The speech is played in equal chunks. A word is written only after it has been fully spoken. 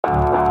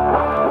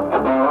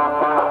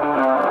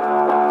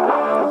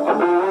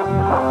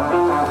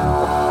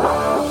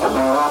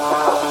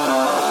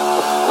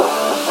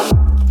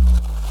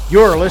You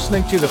are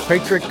listening to The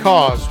Patriot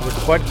Cause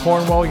with Bud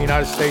Cornwell,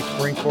 United States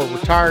Marine Corps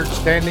retired,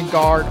 standing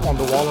guard on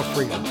the Wall of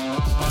Freedom.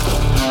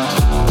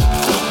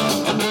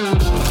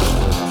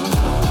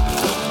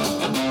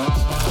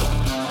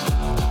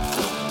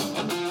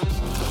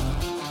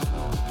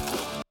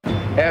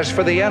 As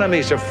for the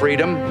enemies of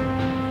freedom,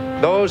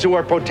 those who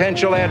are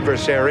potential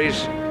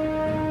adversaries,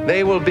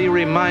 they will be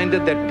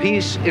reminded that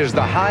peace is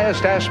the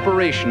highest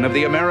aspiration of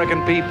the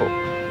American people.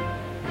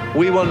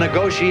 We will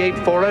negotiate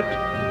for it,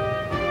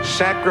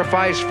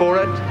 sacrifice for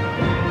it.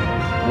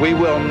 We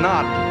will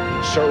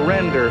not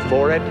surrender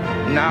for it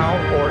now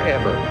or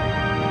ever.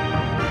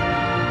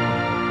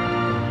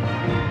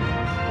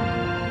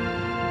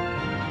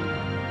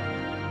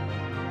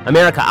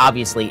 America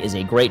obviously is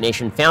a great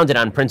nation founded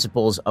on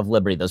principles of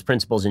liberty, those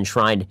principles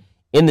enshrined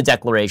in the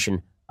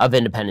Declaration of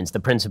Independence, the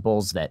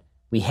principles that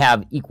we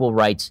have equal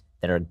rights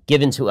that are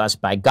given to us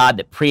by God,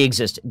 that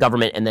pre-exist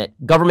government, and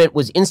that government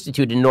was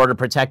instituted in order to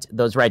protect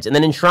those rights, and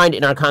then enshrined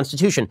in our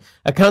Constitution,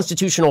 a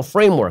constitutional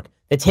framework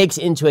that takes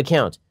into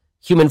account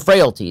human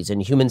frailties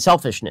and human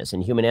selfishness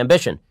and human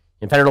ambition.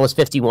 In Federalist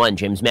 51,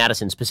 James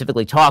Madison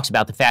specifically talks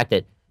about the fact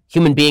that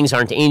human beings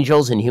aren't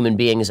angels and human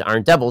beings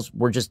aren't devils.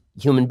 We're just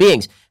human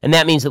beings. And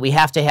that means that we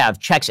have to have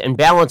checks and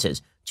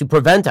balances to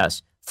prevent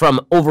us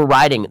from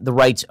overriding the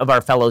rights of our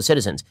fellow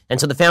citizens. And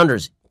so the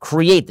founders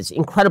create this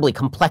incredibly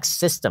complex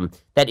system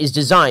that is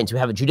designed to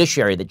have a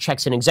judiciary that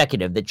checks an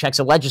executive, that checks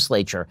a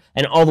legislature,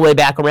 and all the way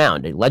back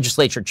around, a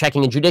legislature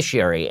checking a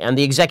judiciary and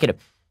the executive.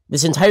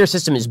 This entire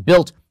system is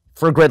built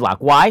for gridlock.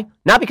 Why?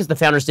 Not because the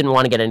founders didn't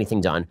want to get anything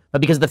done,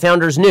 but because the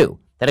founders knew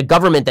that a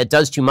government that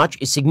does too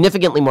much is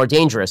significantly more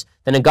dangerous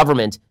than a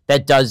government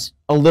that does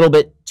a little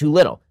bit too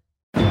little.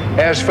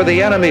 As for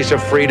the enemies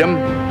of freedom,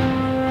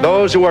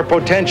 those who are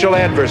potential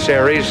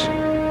adversaries,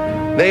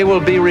 they will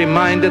be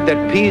reminded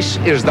that peace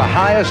is the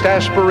highest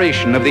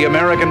aspiration of the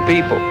American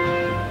people.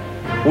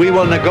 We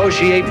will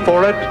negotiate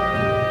for it,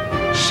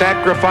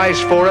 sacrifice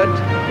for it.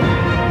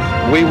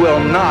 We will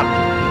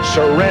not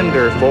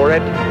surrender for it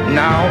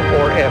now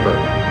or ever.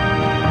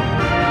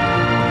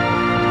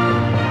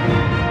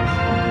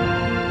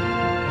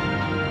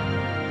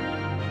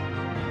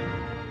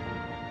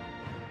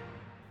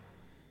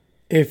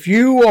 If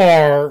you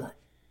are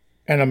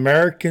an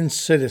American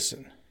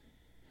citizen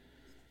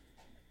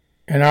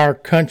in our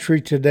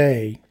country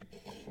today,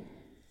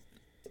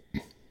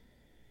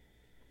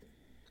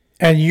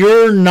 and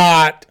you're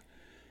not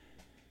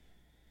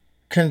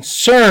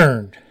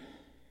concerned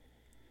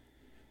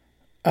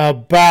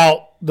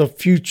about the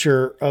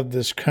future of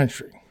this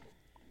country,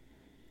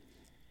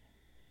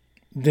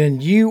 then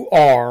you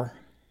are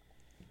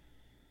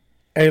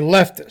a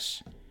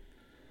leftist.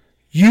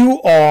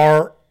 You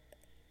are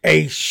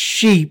a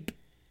sheep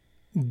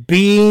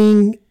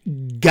being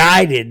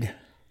guided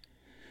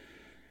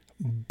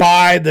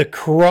by the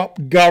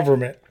corrupt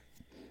government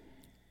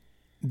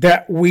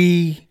that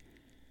we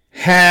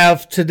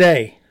have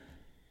today.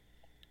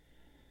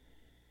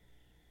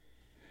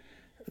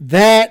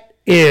 That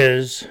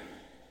is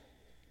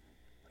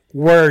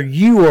where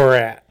you are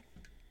at.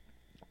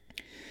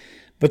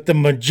 But the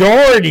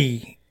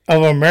majority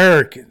of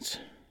Americans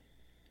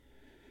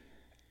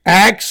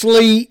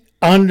actually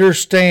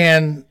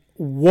understand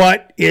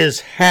what is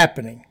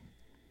happening.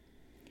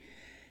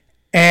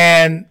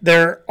 And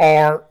there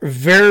are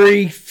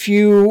very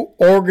few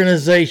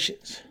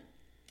organizations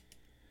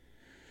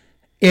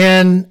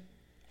in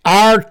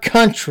our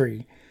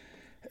country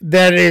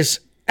that is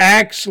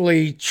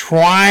actually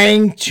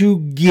trying to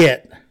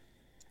get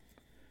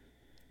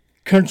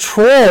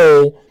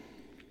control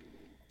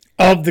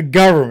of the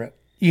government.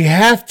 You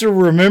have to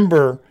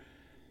remember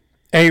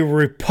a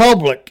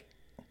republic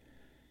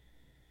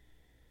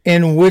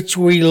in which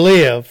we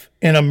live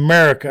in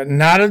America,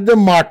 not a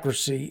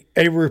democracy,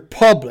 a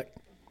republic.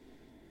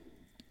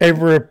 A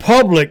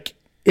republic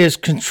is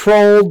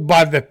controlled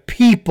by the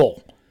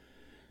people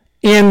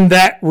in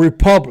that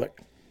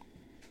republic.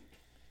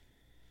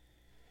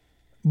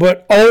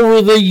 But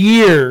over the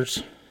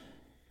years,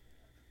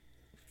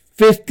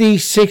 50,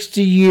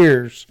 60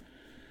 years,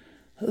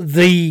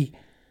 the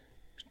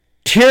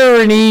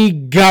tyranny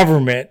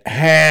government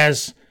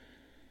has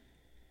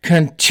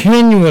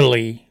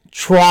continually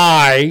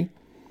tried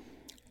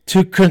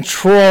to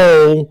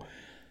control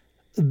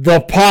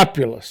the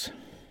populace.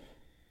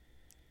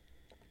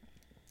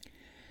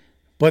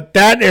 But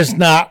that is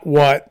not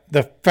what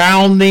the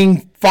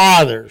founding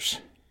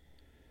fathers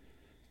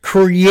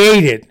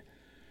created.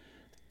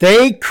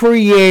 They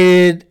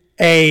created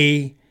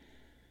a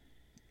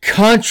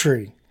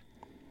country,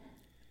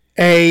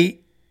 a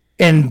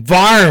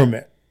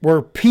environment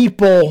where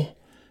people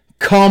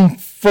come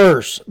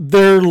first.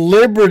 Their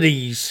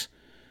liberties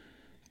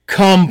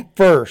come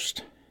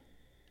first.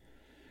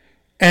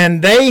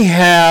 And they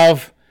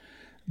have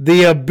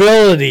the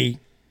ability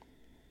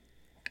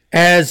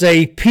as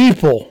a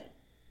people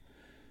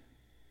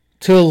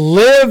to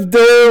live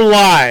their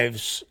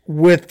lives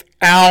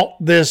without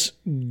this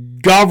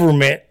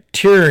government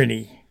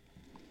tyranny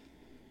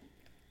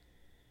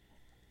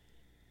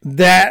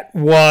that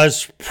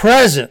was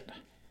present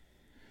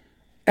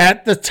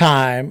at the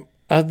time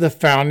of the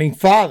Founding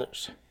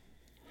Fathers.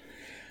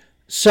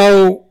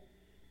 So,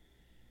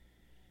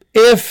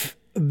 if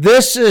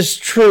this is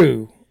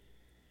true,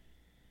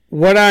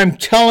 what I'm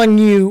telling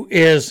you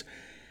is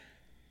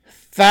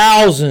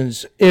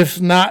thousands,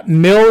 if not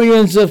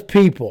millions of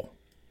people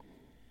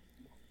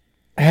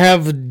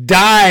have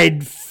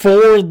died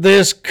for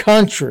this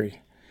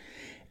country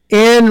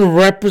in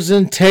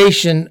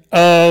representation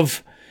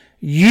of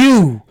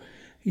you,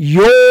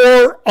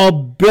 your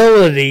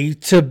ability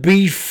to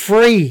be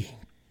free,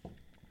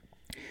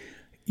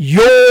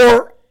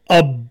 your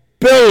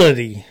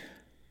ability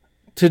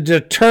to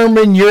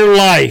determine your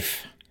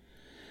life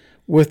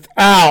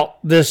without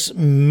this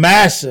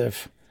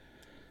massive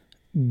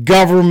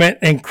government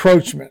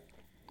encroachment,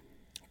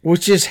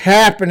 which is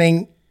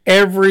happening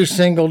every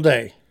single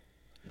day.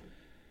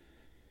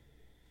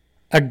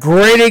 A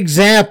great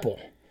example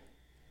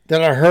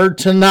that I heard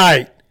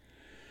tonight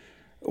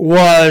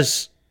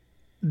was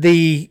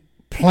the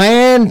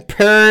Planned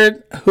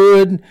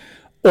Parenthood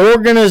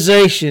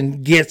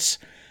organization gets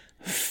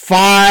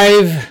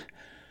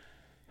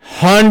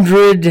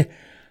 $500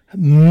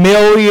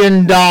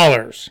 million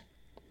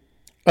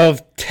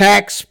of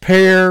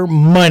taxpayer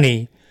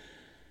money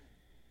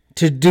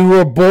to do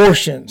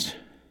abortions,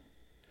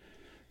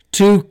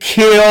 to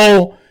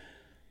kill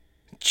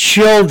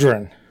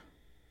children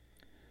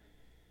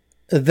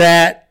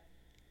that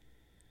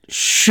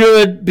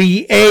should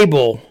be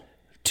able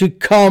to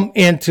come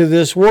into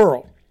this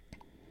world.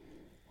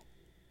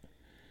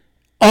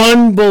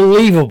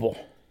 Unbelievable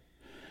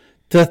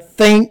to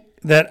think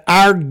that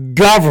our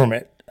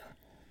government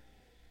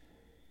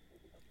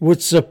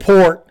would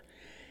support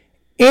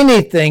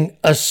anything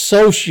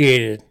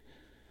associated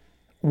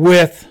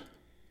with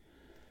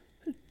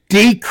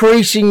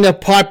decreasing the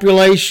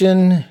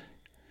population,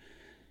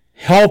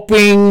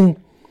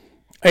 helping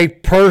a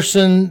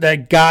person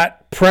that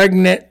got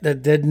pregnant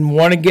that didn't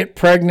want to get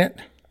pregnant.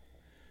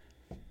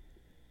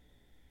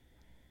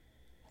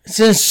 It's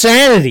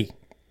insanity.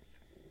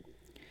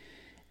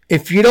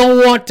 If you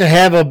don't want to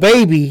have a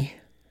baby,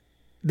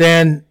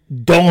 then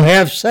don't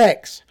have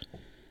sex.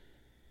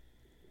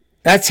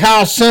 That's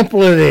how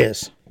simple it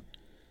is.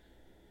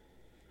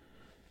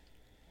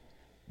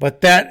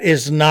 But that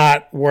is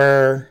not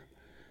where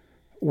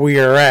we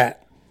are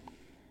at.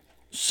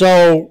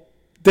 So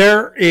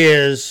there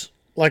is,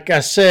 like I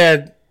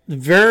said,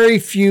 very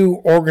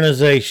few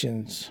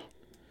organizations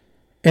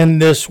in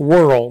this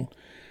world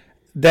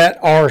that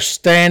are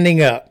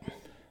standing up.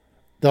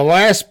 The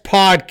last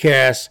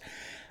podcast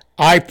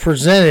I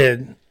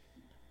presented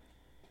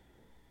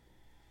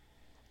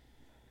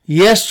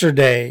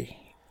yesterday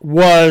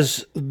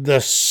was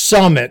the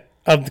summit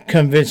of the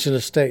Convention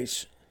of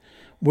States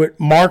with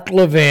Mark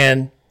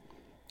Levin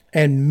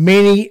and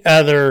many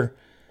other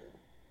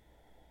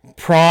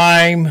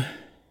prime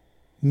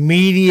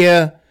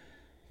media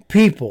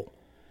people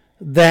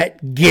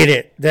that get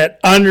it, that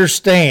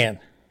understand.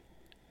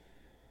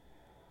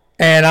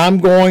 And I'm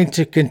going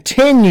to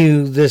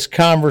continue this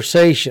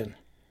conversation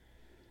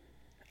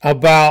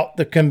about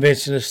the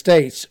Convention of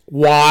States.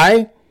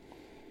 Why?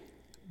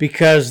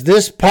 Because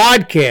this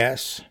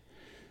podcast,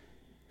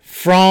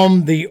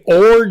 from the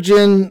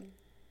origin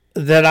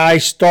that I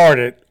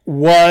started,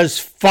 was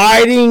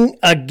fighting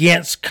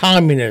against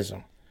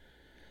communism.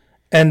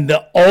 And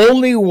the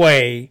only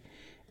way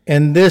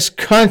in this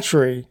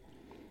country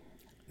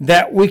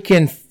that we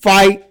can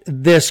fight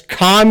this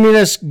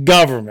communist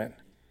government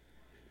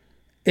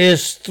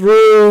is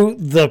through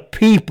the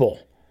people,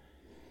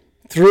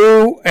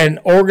 through an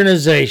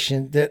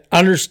organization that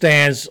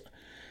understands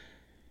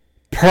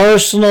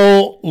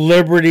personal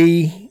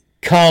liberty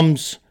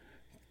comes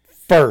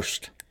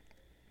first.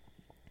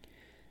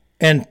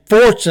 And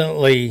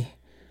fortunately,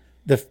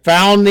 the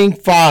Founding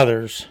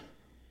Fathers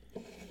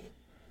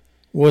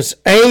was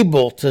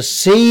able to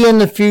see in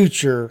the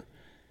future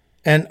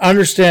and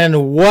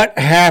understand what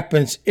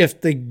happens if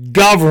the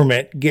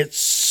government gets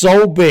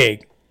so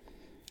big.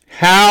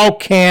 How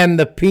can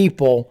the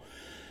people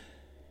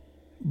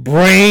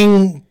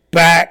bring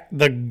back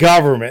the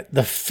government,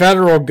 the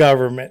federal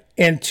government,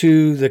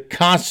 into the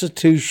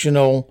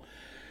constitutional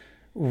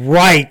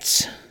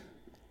rights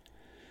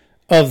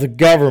of the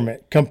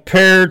government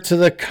compared to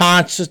the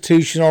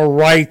constitutional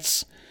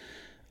rights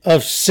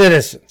of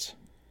citizens?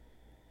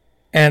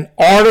 And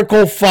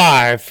Article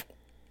 5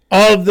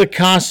 of the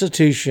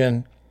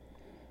Constitution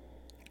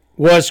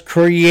was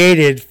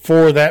created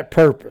for that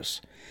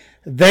purpose.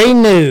 They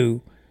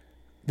knew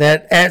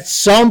that at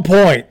some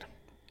point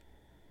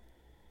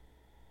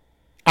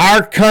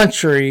our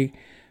country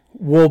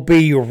will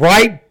be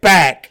right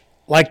back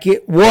like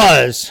it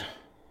was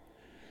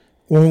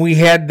when we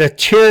had the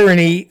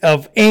tyranny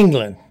of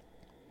England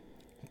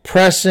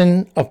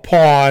pressing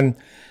upon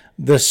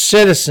the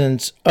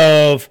citizens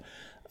of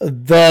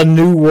the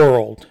New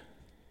World,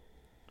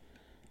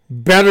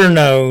 better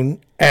known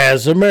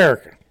as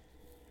America.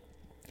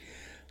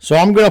 So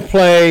I'm going to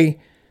play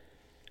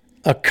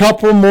a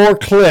couple more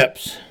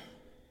clips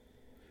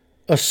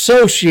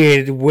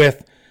associated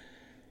with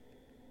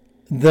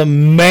the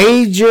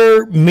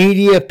major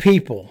media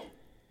people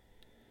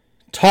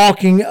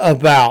talking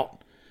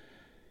about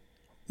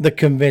the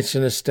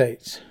Convention of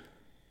States.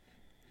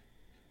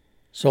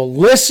 So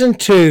listen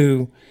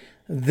to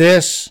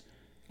this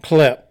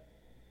clip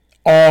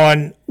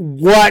on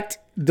what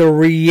the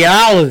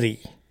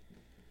reality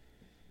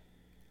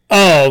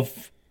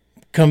of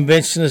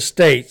Convention of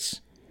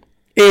States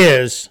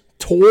is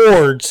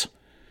towards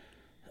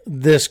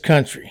this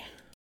country.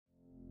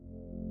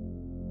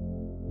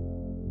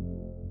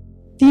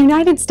 The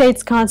United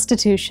States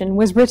Constitution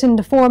was written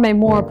to form a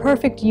more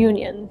perfect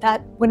union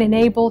that would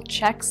enable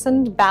checks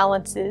and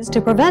balances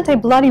to prevent a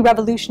bloody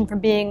revolution from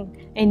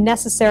being a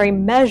necessary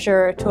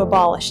measure to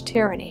abolish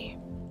tyranny.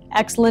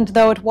 Excellent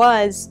though it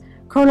was,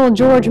 Colonel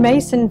George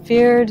Mason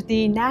feared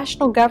the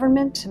national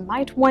government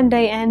might one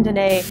day end in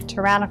a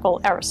tyrannical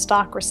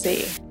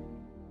aristocracy.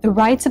 The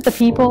rights of the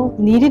people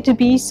needed to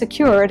be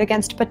secured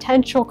against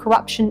potential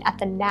corruption at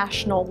the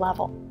national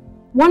level.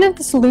 One of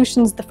the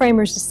solutions the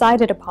framers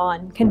decided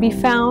upon can be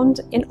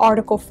found in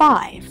Article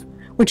 5,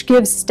 which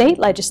gives state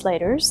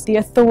legislators the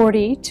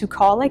authority to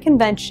call a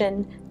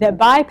convention that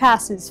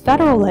bypasses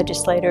federal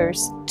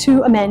legislators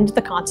to amend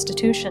the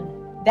Constitution.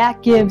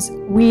 That gives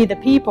we the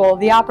people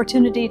the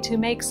opportunity to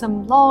make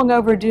some long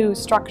overdue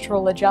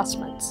structural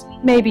adjustments.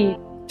 Maybe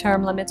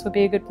term limits would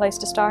be a good place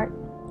to start.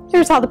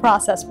 Here's how the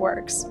process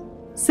works.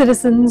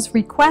 Citizens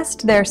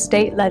request their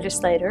state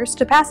legislators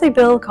to pass a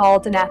bill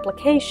called an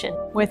application,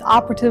 with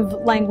operative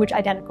language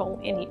identical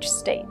in each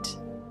state.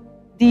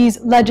 These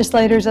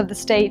legislators of the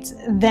states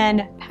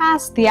then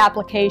pass the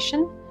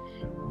application.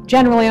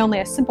 Generally,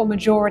 only a simple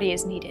majority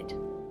is needed.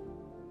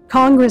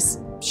 Congress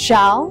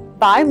shall,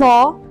 by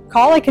law,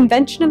 call a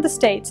convention of the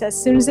states as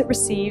soon as it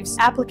receives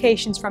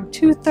applications from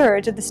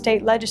 2/3 of the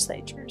state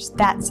legislatures.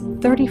 That's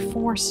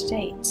 34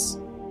 states.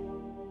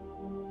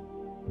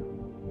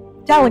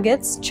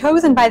 Delegates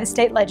chosen by the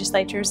state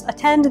legislatures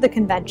attend the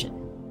convention.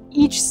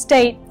 Each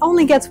state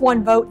only gets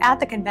one vote at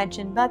the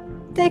convention, but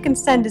they can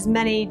send as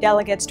many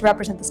delegates to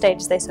represent the state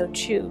as they so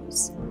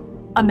choose.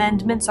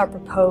 Amendments are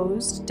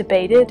proposed,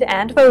 debated,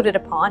 and voted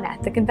upon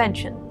at the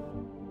convention.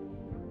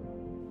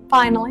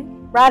 Finally,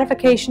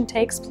 ratification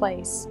takes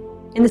place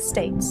in the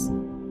states.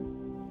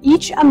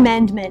 Each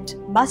amendment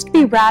must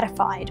be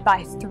ratified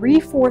by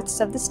 3/4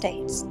 of the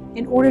states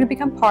in order to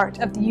become part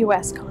of the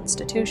U.S.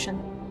 Constitution.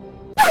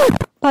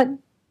 But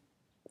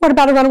what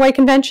about a runaway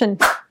convention?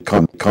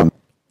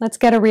 Let's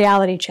get a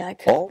reality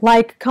check.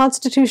 Like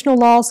constitutional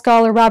law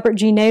scholar Robert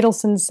G.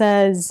 Nadelson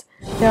says,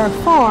 there are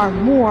far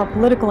more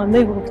political and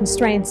legal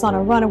constraints on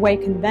a runaway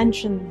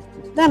convention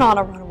than on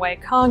a runaway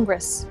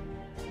Congress.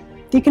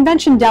 The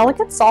convention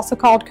delegates, also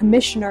called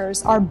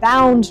commissioners, are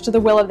bound to the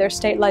will of their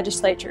state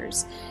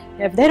legislatures.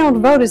 If they don't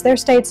vote as their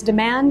states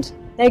demand,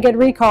 they get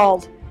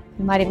recalled.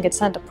 They might even get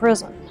sent to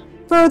prison.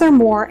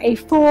 Furthermore, a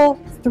full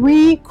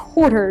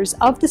 3/4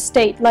 of the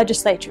state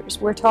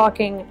legislatures, we're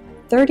talking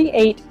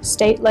 38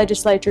 state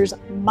legislatures,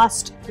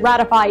 must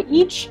ratify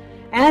each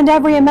and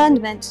every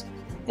amendment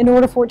in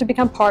order for it to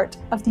become part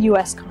of the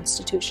U.S.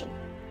 Constitution.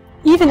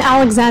 Even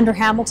Alexander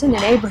Hamilton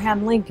and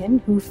Abraham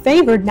Lincoln, who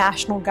favored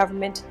national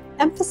government,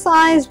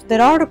 emphasized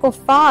that Article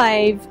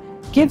 5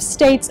 gives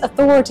states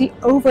authority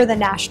over the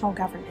national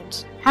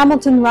government.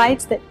 Hamilton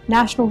writes that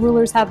national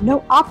rulers have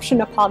no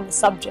option upon the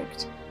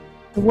subject.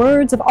 The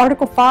words of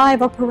Article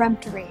 5 are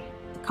peremptory.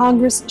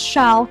 Congress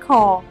shall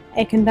call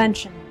a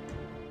convention.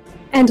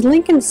 And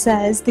Lincoln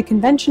says the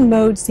convention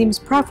mode seems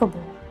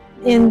preferable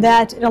in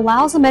that it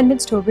allows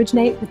amendments to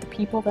originate with the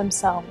people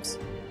themselves.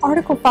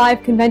 Article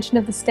 5 Convention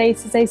of the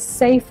States is a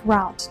safe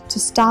route to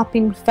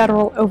stopping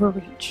federal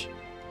overreach.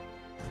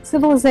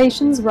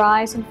 Civilizations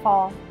rise and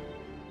fall.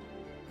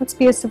 Let's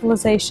be a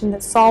civilization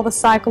that saw the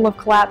cycle of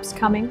collapse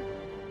coming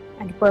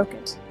and broke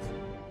it.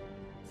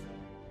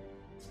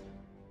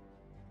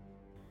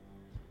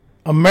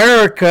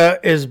 America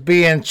is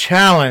being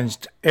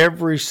challenged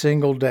every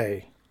single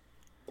day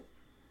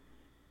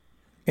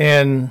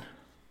in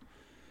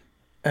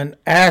an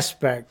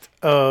aspect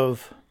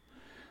of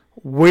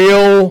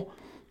will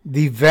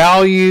the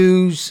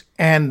values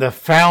and the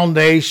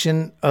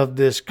foundation of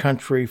this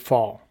country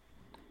fall.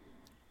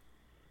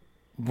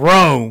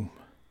 Rome,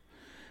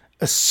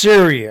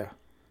 Assyria,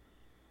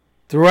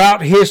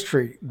 throughout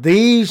history,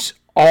 these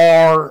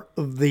are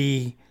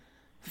the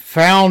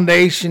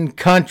foundation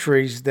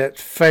countries that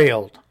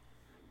failed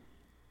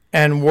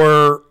and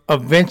were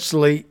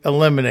eventually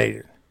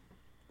eliminated.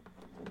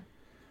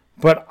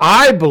 But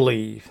I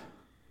believe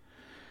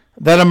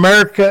that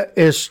America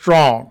is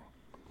strong.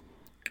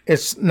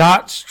 It's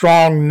not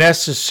strong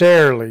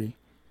necessarily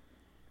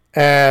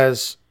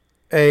as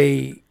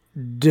a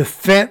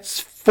defense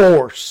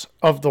force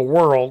of the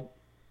world.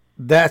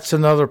 That's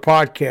another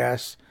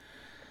podcast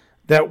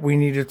that we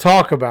need to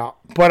talk about.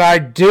 But I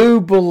do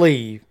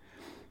believe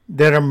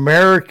that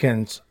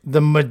Americans,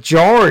 the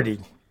majority,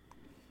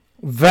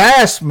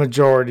 vast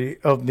majority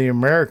of the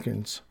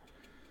Americans,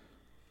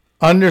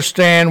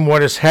 understand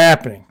what is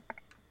happening.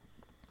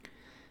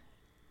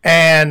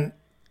 And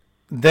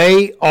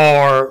they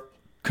are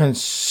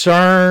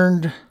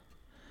concerned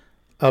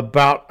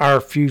about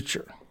our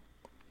future.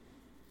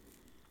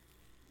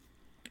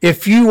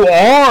 If you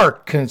are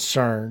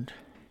concerned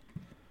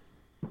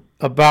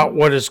about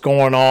what is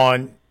going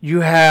on,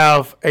 you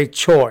have a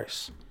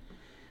choice.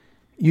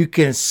 You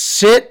can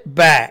sit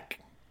back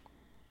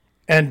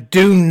and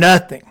do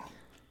nothing,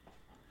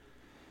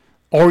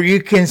 or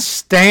you can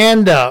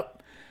stand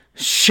up,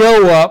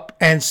 show up,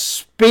 and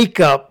speak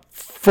up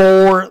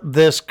for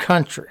this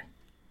country.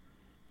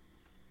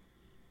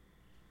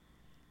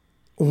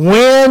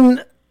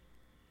 When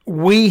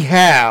we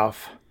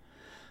have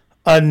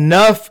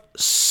enough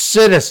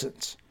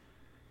citizens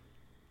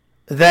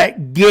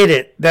that get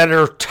it, that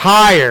are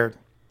tired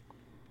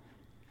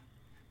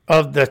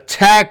of the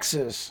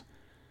taxes,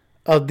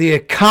 of the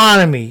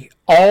economy,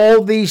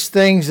 all these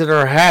things that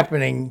are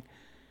happening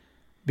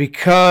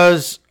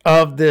because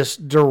of this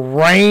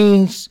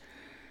deranged,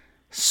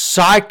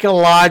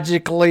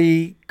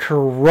 psychologically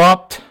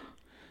corrupt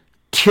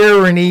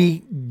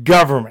tyranny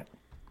government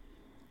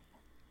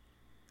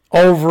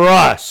over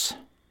us,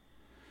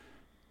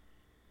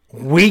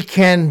 we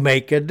can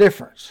make a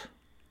difference.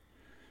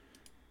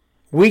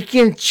 We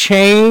can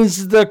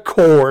change the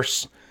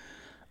course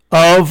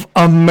of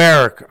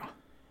America.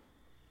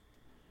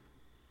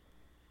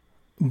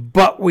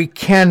 But we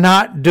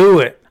cannot do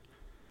it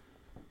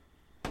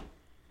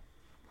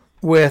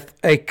with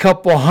a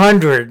couple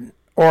hundred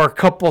or a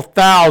couple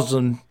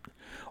thousand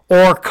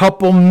or a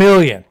couple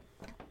million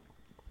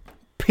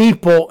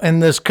people in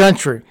this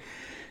country.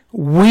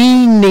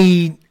 We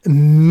need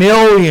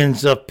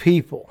millions of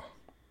people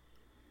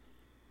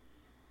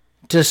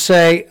to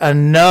say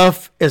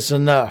enough is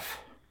enough.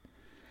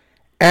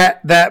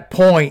 At that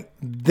point,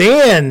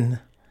 then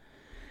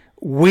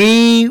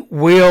we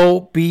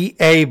will be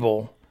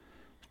able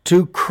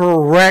to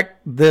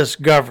correct this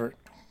government.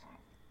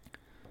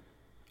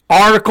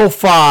 Article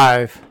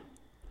 5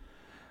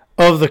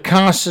 of the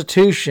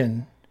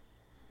Constitution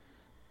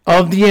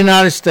of the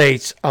United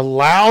States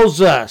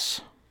allows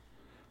us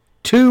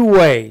two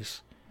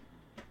ways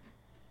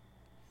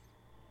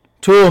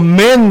to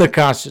amend the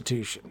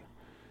Constitution.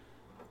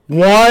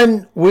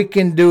 One, we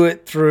can do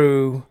it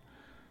through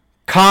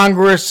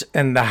Congress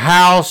and the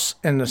House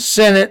and the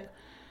Senate,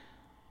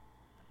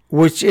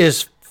 which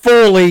is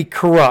fully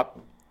corrupt.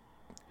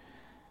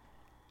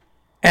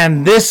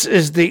 And this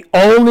is the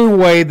only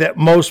way that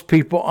most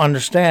people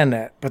understand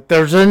that. But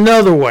there's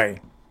another way.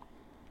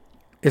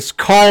 It's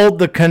called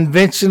the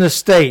Convention of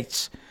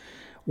States,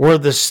 where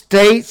the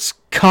states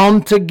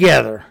come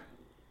together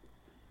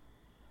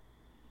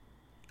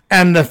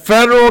and the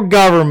federal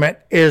government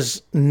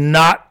is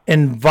not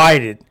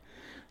invited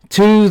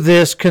to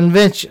this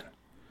convention.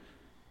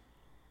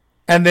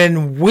 And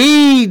then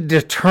we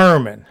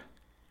determine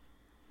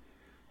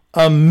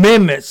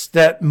amendments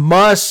that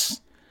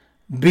must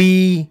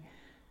be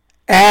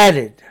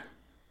added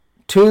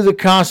to the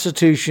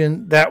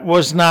Constitution that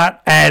was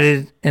not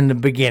added in the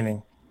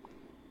beginning.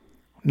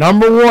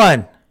 Number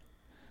one,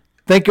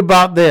 think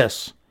about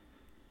this.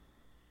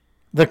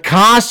 The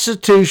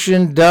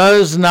Constitution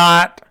does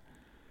not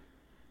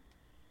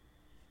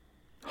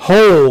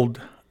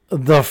hold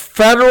the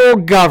federal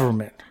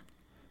government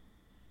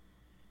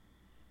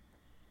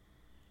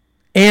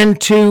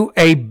into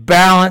a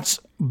balanced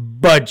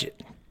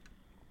budget.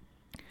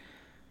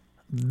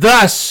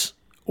 Thus,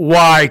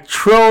 why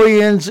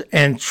trillions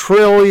and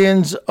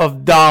trillions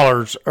of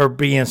dollars are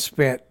being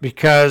spent,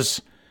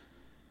 because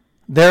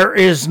there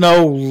is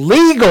no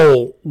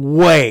legal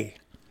way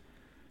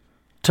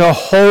to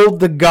hold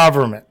the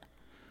government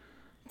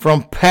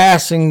from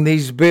passing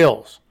these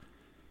bills.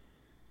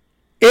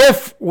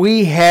 If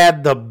we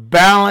had the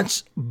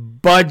balanced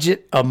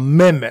budget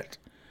amendment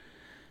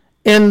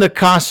in the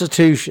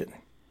Constitution,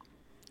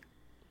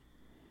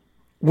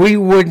 we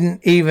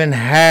wouldn't even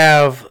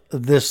have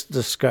this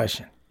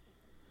discussion.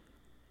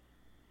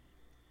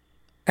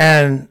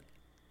 And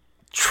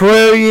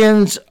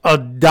trillions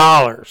of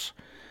dollars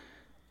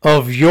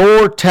of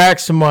your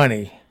tax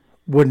money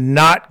would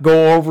not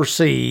go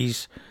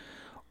overseas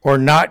or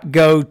not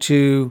go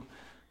to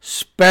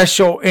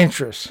special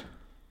interests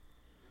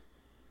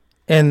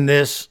in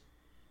this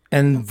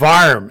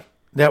environment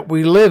that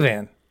we live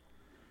in.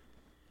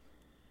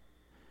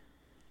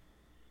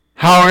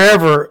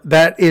 However,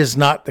 that is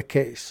not the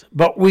case.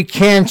 But we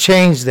can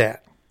change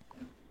that.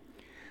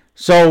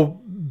 So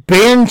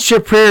Ben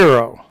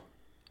Shapiro,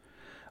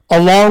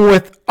 along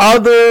with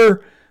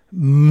other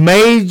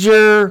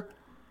major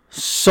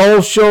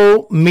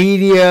social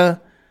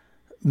media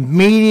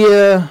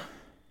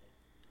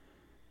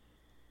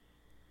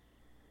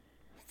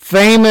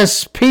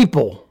famous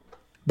people,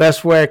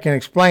 best way I can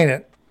explain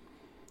it,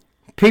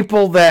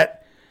 people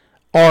that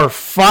are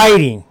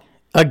fighting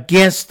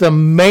against the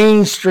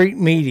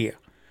mainstream media,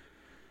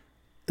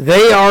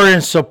 they are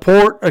in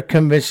support of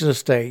Convention of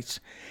States,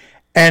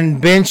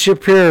 and Ben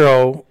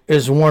Shapiro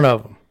is one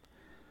of them.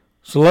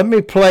 So let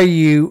me play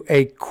you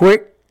a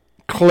quick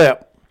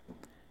clip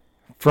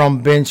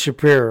from Ben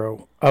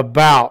Shapiro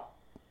about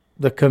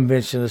the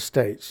Convention of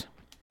States.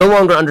 No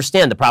longer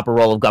understand the proper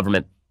role of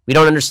government. We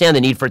don't understand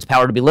the need for its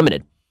power to be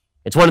limited.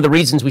 It's one of the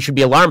reasons we should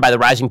be alarmed by the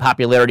rising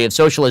popularity of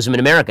socialism in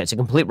America. It's a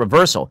complete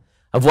reversal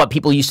of what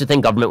people used to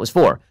think government was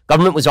for.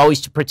 Government was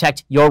always to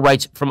protect your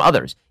rights from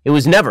others. It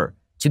was never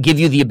to give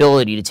you the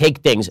ability to take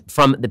things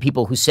from the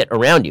people who sit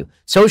around you.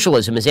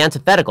 Socialism is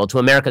antithetical to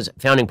America's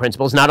founding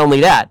principles. Not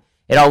only that,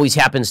 it always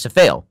happens to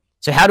fail.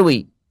 So how do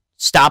we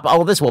stop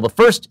all of this? Well, the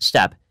first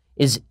step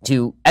is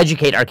to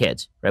educate our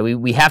kids, right?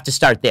 We have to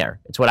start there.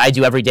 It's what I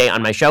do every day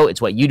on my show.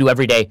 It's what you do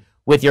every day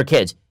with your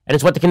kids. And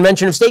it's what the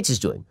Convention of States is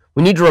doing.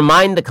 We need to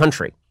remind the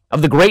country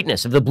of the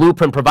greatness of the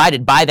blueprint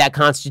provided by that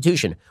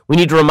Constitution. We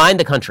need to remind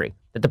the country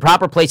that the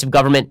proper place of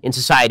government in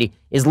society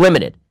is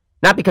limited,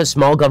 not because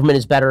small government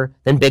is better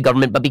than big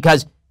government, but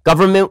because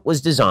government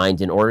was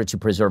designed in order to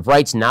preserve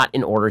rights, not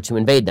in order to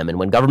invade them. And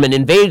when government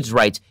invades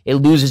rights, it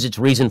loses its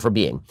reason for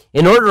being.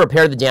 In order to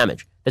repair the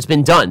damage that's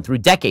been done through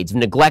decades of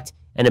neglect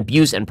and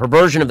abuse and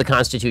perversion of the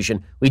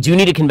Constitution, we do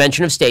need a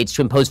Convention of States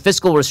to impose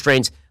fiscal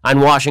restraints on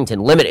Washington,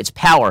 limit its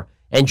power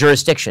and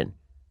jurisdiction,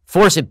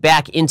 force it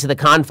back into the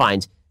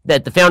confines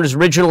that the founders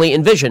originally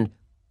envisioned,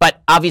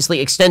 but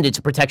obviously extended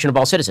to protection of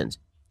all citizens.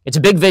 It's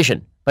a big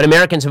vision, but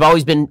Americans have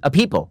always been a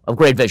people of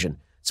great vision.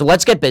 So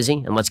let's get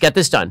busy and let's get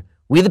this done.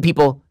 We, the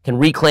people, can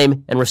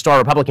reclaim and restore our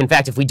republic. In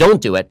fact, if we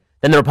don't do it,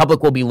 then the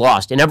republic will be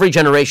lost. In every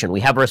generation, we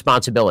have a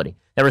responsibility.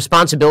 That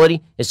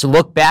responsibility is to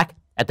look back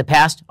at the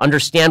past,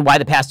 understand why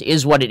the past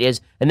is what it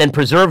is, and then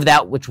preserve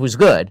that which was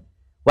good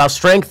while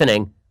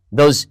strengthening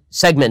those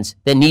segments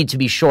that need to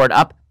be shored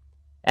up.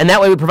 And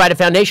that way we provide a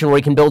foundation where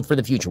we can build for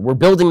the future. We're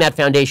building that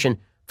foundation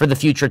for the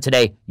future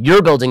today.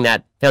 You're building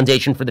that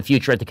foundation for the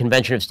future at the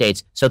Convention of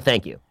States. So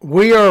thank you.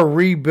 We are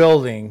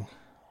rebuilding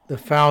the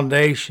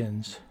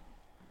foundations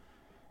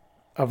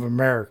of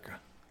America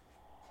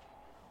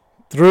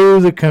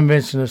through the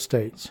Convention of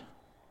States,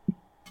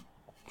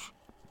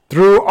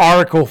 through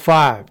Article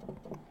 5,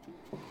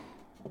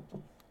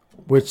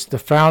 which the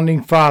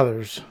Founding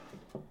Fathers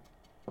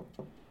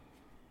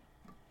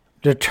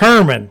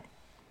determined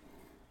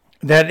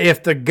that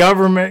if the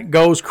government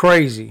goes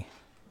crazy,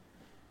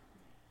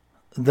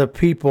 the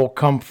people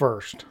come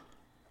first.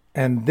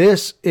 And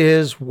this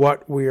is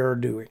what we are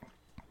doing.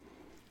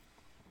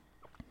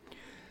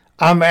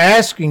 I'm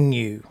asking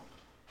you,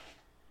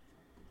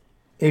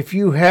 if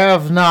you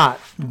have not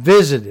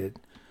visited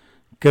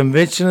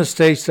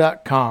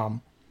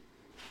conventionofstates.com,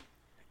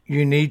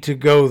 you need to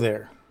go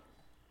there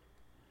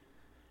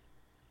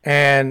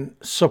and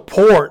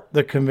support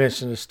the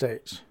Convention of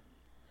States,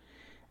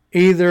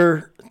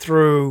 either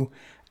through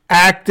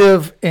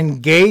active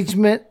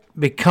engagement,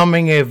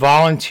 becoming a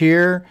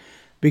volunteer,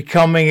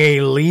 becoming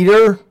a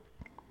leader,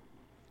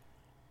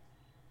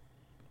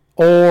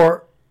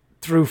 or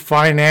through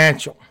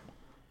financial.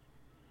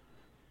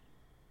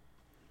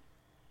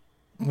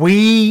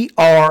 We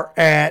are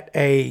at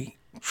a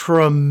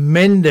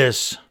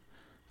tremendous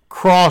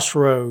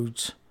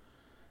crossroads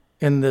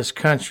in this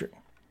country.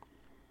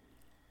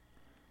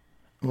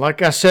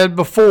 Like I said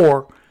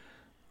before,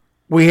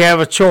 we have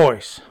a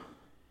choice.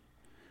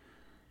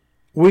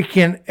 We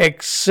can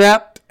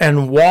accept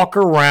and walk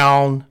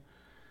around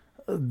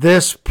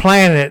this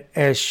planet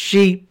as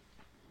sheep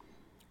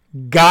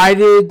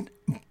guided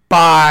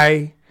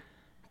by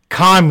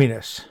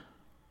communists,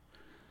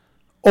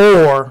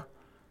 or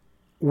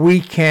we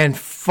can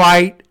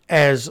fight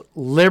as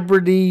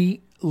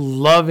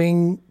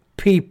liberty-loving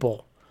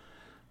people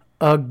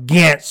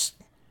against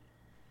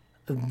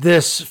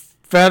this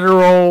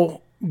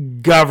federal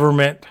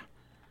government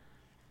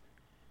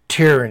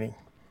tyranny.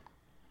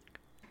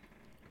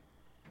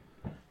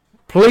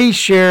 Please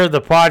share the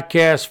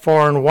podcast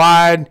far and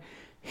wide.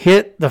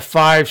 Hit the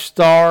 5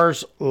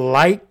 stars,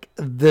 like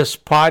this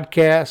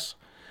podcast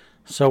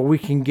so we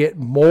can get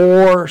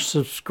more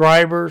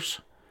subscribers.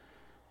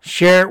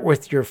 Share it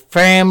with your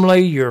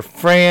family, your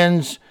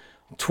friends,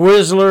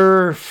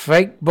 Twizzler,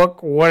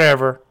 Facebook,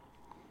 whatever,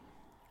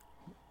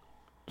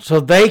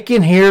 so they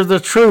can hear the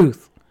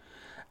truth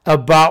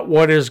about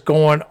what is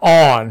going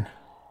on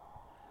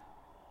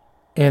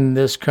in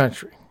this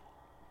country.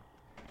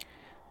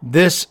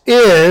 This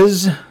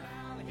is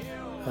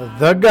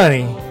The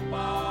Gunny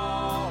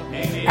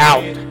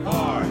out.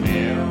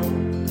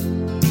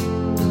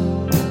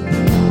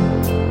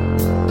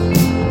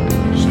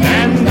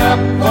 Stand up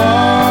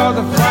for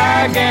the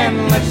flag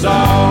and let's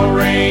all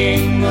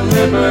ring the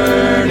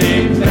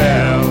Liberty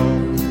Bell.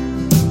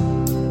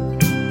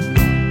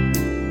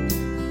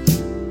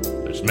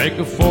 Let's make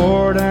a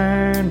Ford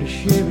and a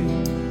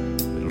Chevy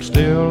that'll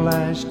still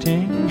last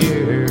 10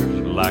 years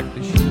like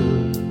they should.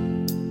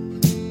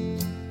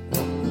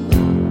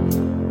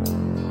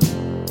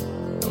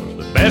 'Cause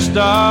the best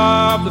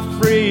of the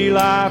free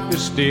life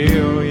is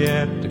still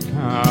yet to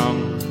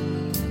come.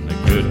 The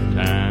good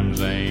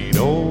times ain't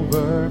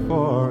over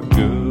for